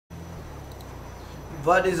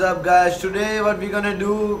What is up, guys? Today what we're gonna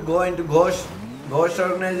do, go into ghost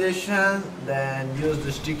organization, then use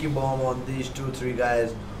the sticky bomb on these 2-3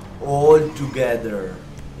 guys all together.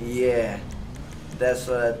 Yeah, that's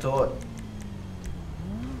what I thought.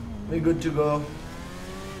 We're good to go.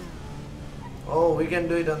 Oh, we can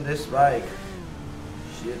do it on this bike.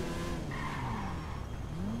 Shit.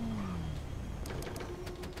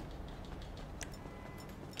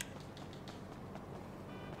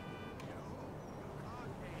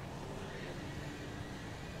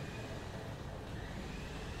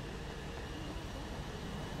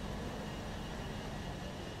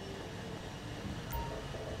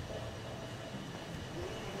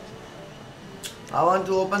 I want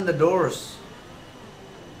to open the doors.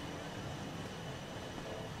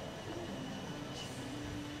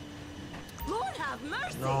 Lord have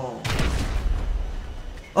mercy. No.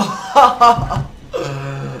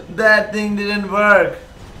 That thing didn't work.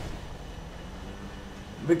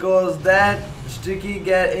 Because that sticky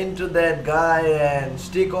get into that guy and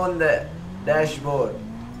stick on the dashboard.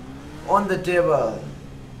 On the table.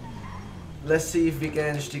 Let's see if we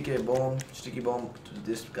can stick a bomb, sticky bomb to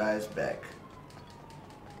this guy's back.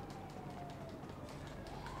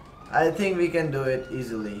 I think we can do it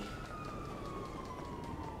easily.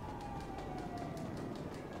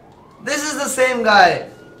 This is the same guy.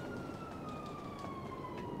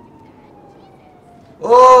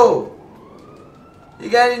 Oh! He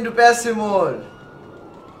got into passive mode.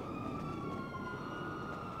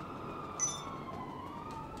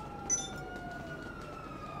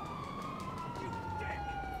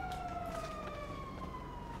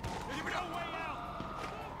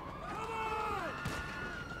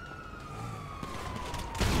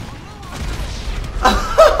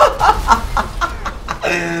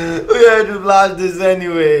 We had to blast this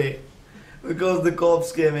anyway because the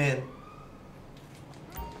cops came in.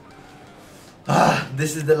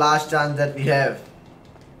 This is the last chance that we have.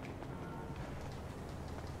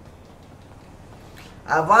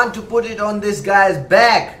 I want to put it on this guy's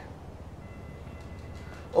back.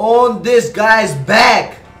 On this guy's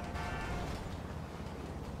back.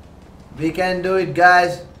 We can do it,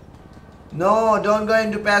 guys. No, don't go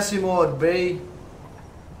into passive mode, baby.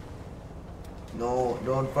 No,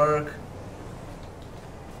 don't perk.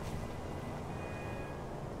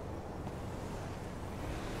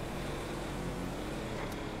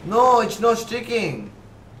 No, it's not sticking.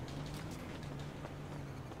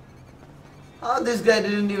 Oh, this guy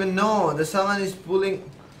didn't even know that someone is pulling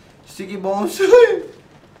sticky bombs to him.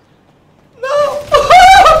 No!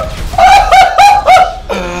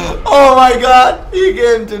 Oh my god, he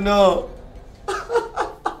came to know.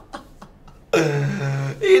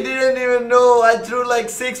 He didn't even know. I threw like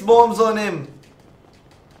 6 bombs on him.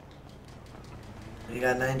 We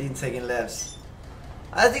got 19 seconds left.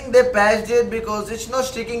 I think they patched it because it's not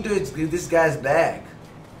sticking to this guy's back.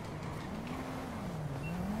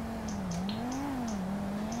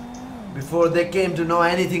 Before they came to know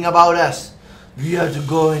anything about us, we have to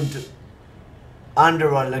go into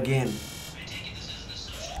underworld again.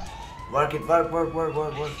 Work it,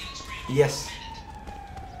 work. Yes.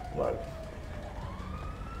 Work.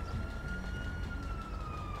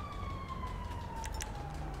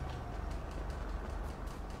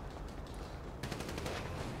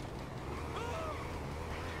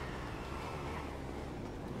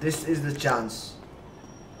 This is the chance.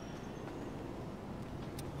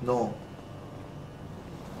 No.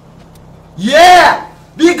 Yeah!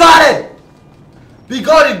 We got it! We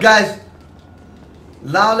got it, guys.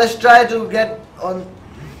 Now let's try to get on.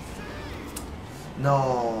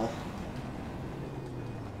 No.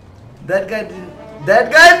 That guy didn't.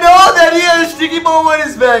 That guy know that he has a sticky bomb on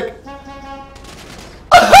his back.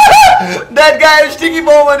 That guy has a sticky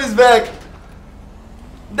bomb on his back.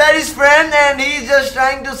 That is friend, and he's just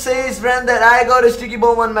trying to say his friend that I got a sticky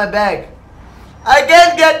bomb on my back. I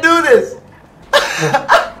can't do this.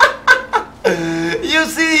 You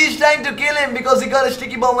see, he's trying to kill him because he got a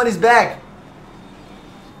sticky bomb on his back.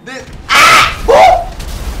 This,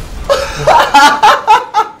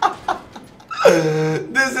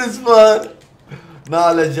 this is fun.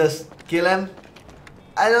 Now let's just kill him.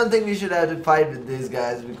 I don't think we should have to fight with these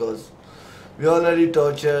guys because we already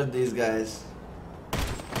tortured these guys.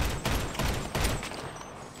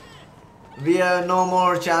 We have no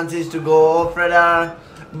more chances to go off radar,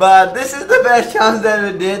 but this is the best chance that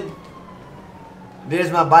we did. Where's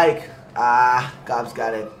my bike? Ah, cops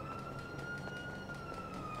got it.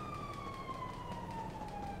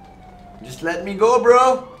 Just let me go,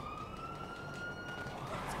 bro.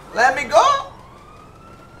 Let me go.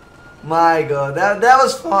 My god, that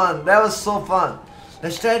was fun. That was so fun.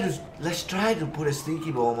 Let's try to put a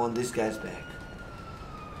sticky bomb on this guy's back.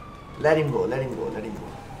 Let him go, let him go, let him go.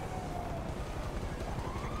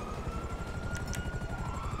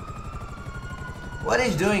 What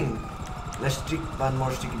is he doing? Let's stick one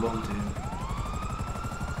more sticky bomb to him.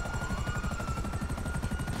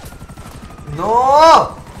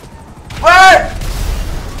 No! What?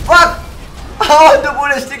 Fuck! I want to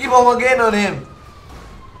put a sticky bomb again on him.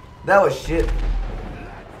 That was shit.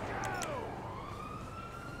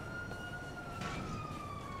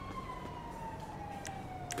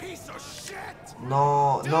 Piece of shit!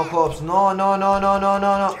 No, no cops. No, no, no, no, no,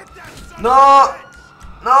 no, no. No!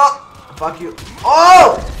 No! Fuck you.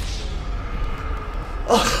 Oh!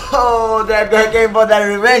 Oh, that guy came for that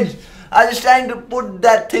revenge. I was trying to put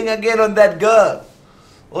that thing again on that girl.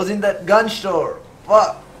 Was in that gun store.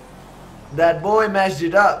 Fuck. That boy messed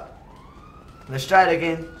it up. Let's try it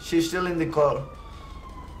again. She's still in the car.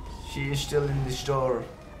 She is still in the store.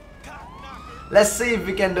 Let's see if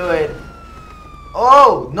we can do it.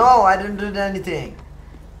 Oh, no, I didn't do anything.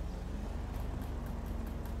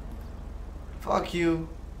 Fuck you,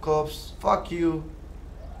 cops. Fuck you.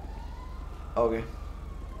 Okay.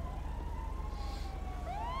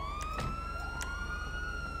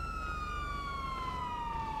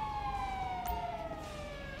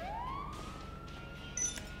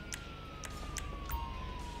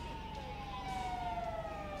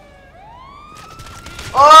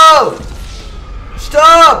 Oh!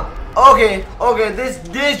 Stop! Okay, okay, this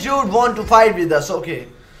dude want to fight with us, okay.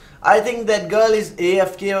 I think that girl is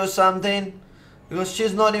AFK or something. Because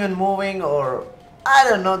she's not even moving, or I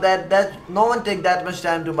don't know, that no one take that much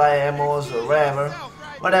time to buy ammos or whatever.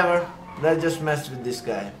 Whatever. Let's just mess with this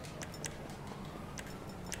guy.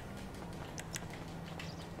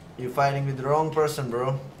 You're fighting with the wrong person,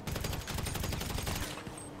 bro.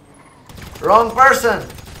 Wrong person!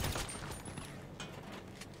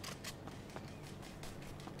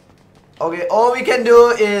 Okay, all we can do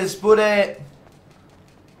is put a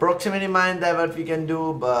proximity mine. That's what we can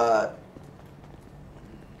do, but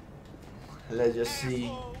let's just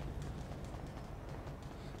see.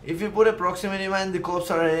 If you put a proximity mine, the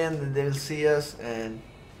cops are in and they will see us. And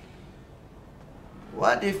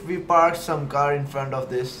what if we park some car in front of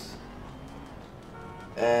this?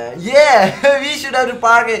 Yeah, we should have to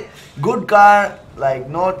park a good car, like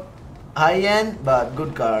not high end, but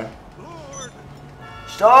good car.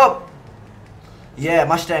 Stop! Yeah,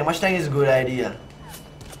 Mustang. Mustang is a good idea.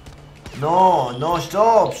 No, no,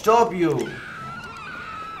 stop. Stop you.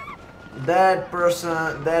 That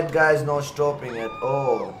person, that guy is not stopping at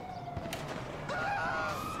all.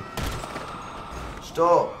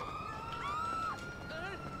 Stop.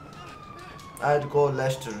 I had to call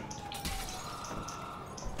Lester.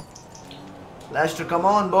 Lester, come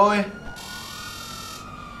on, boy.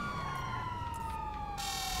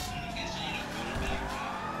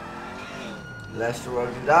 Lester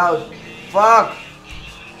worked it out. Fuck!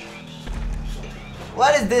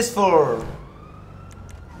 What is this for?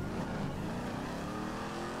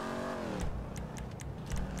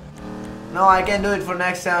 No, I can do it for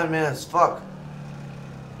next 7 minutes. Fuck.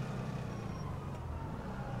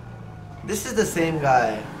 This is the same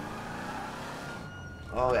guy.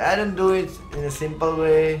 Oh, I didn't do it in a simple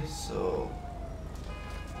way, so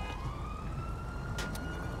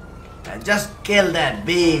I just kill that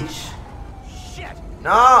bitch.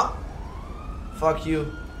 No! Fuck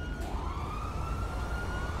you.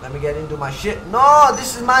 Let me get into my shit. No!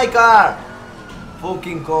 This is my car!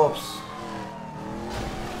 Fucking cops.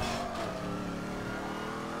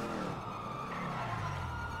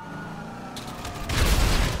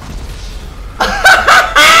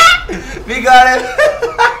 We got him!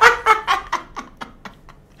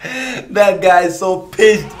 That guy is so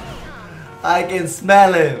pissed. I can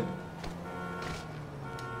smell him.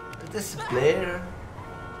 Is this a player?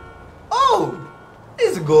 Oh!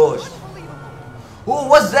 It's a ghost. Oh,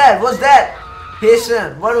 what's that? What's that?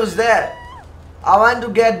 Patient, what was that? I want to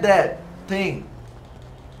get that thing.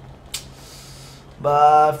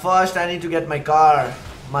 But first I need to get my car,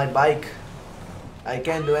 my bike. I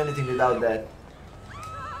can't do anything without that.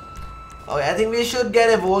 Okay, I think we should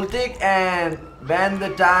get a Voltic, and when the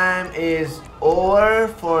time is over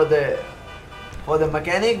for the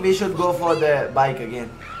mechanic, we should go for the bike again.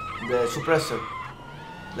 The suppressor.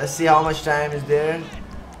 Let's see how much time is there.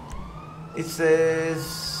 It says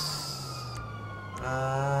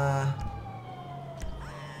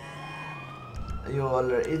you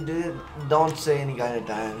already, it don't say any kind of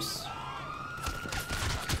times.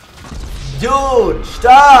 Dude,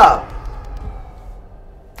 stop!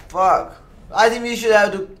 Fuck. I think we should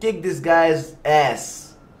have to kick this guy's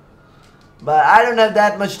ass. But I don't have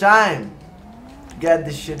that much time to get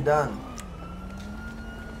this shit done.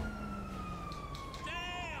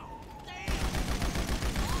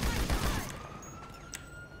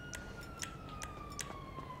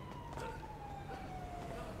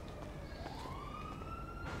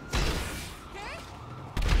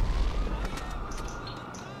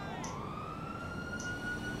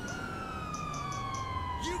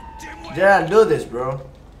 Gerald, do this, bro.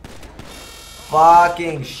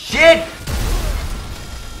 Fucking shit!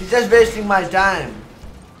 He's just wasting my time.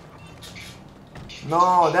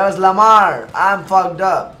 No, that was Lamar. I'm fucked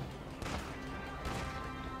up.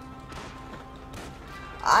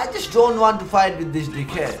 I just don't want to fight with this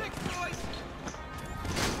dickhead.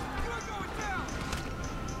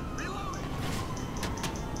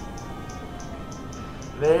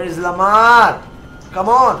 Where is Lamar? Come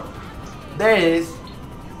on. There he is.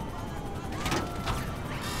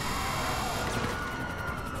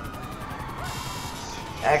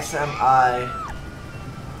 XMI.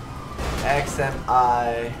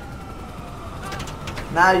 XMI.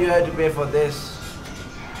 Now you have to pay for this.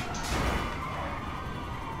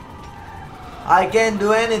 I can't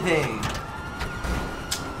do anything.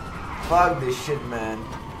 Fuck this shit, man.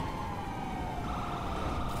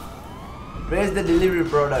 Where's the delivery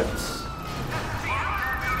products?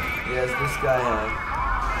 Yes, this guy has.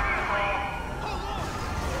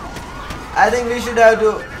 I think we should have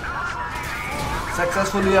to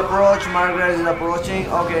successfully approach. Margaret is approaching.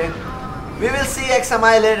 Okay. We will see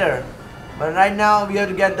XMI later. But right now we have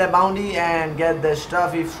to get the bounty and get the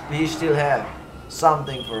stuff if he still have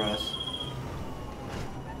something for us.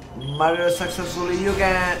 Margaret successfully. You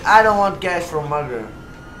can. I don't want cash from Margaret.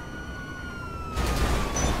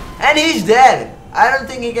 And he's dead. I don't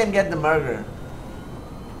think he can get the Margaret.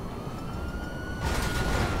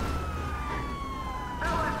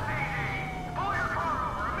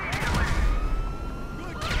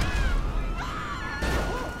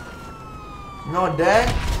 Not dead.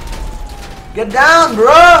 Get down,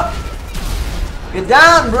 bro. Get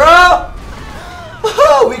down, bro.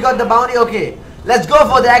 Oh, we got the bounty. Okay. Let's go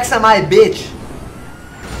for the XMI, bitch.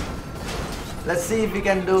 Let's see if we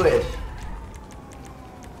can do it.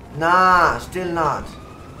 Nah, still not.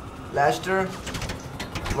 Lester,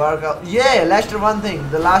 workout. Yeah, Lester. One thing.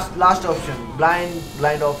 The last option.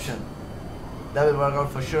 Blind option. That will work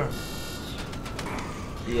out for sure.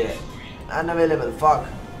 Yeah. Unavailable. Fuck.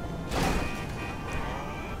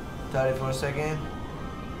 34 seconds.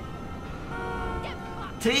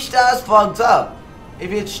 3 stars fucked up.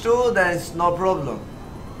 If it's 2, then it's no problem.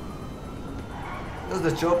 Does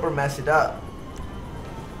the chopper mess it up?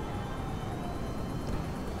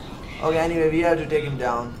 Okay, anyway, we have to take him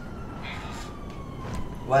down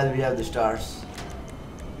while we have the stars.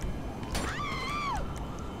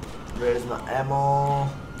 Where's my ammo?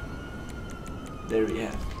 There we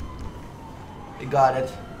have. We got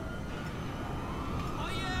it.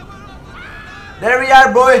 There we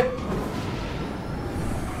are, boy.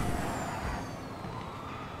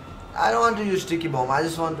 I don't want to use sticky bomb. I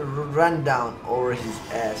just want to run down over his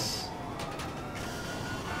ass.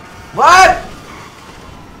 What?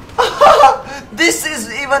 This is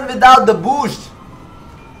even without the boost.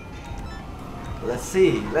 Let's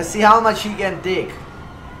see. Let's see how much he can take.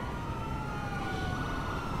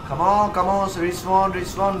 Come on, come on. So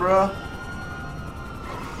respawn, bro.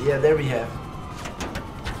 Yeah, there we have.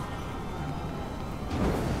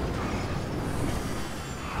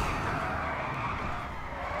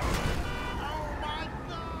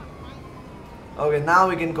 Okay, now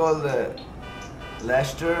we can call the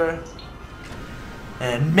Lester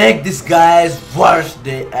and make this guy's worst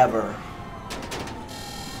day ever.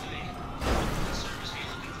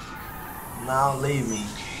 Now leave me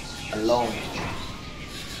alone.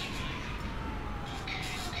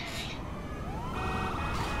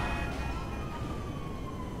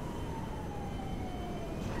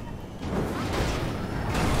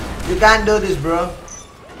 You can't do this, bro.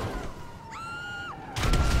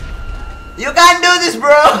 You can't do this,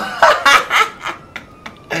 bro.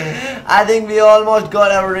 I think we almost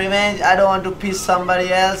got our revenge. I don't want to piss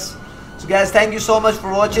somebody else. So guys, thank you so much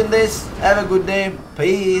for watching this. Have a good day.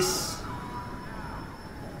 Peace.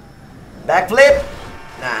 Backflip.